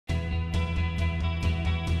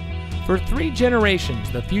For 3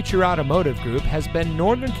 generations, the Future Automotive Group has been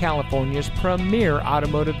Northern California's premier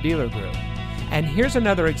automotive dealer group. And here's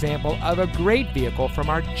another example of a great vehicle from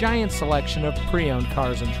our giant selection of pre-owned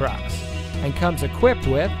cars and trucks. And comes equipped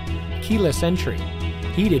with keyless entry,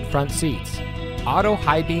 heated front seats, auto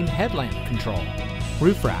high beam headlamp control,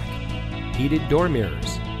 roof rack, heated door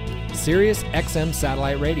mirrors, Sirius XM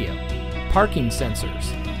satellite radio, parking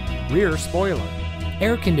sensors, rear spoiler,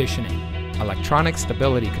 air conditioning, electronic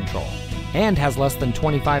stability control, and has less than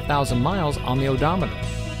 25,000 miles on the odometer.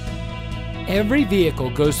 Every vehicle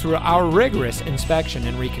goes through our rigorous inspection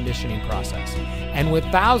and reconditioning process. And with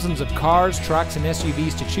thousands of cars, trucks, and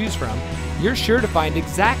SUVs to choose from, you're sure to find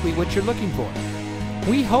exactly what you're looking for.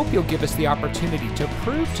 We hope you'll give us the opportunity to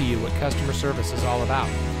prove to you what customer service is all about.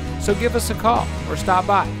 So give us a call or stop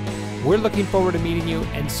by. We're looking forward to meeting you,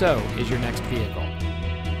 and so is your next vehicle.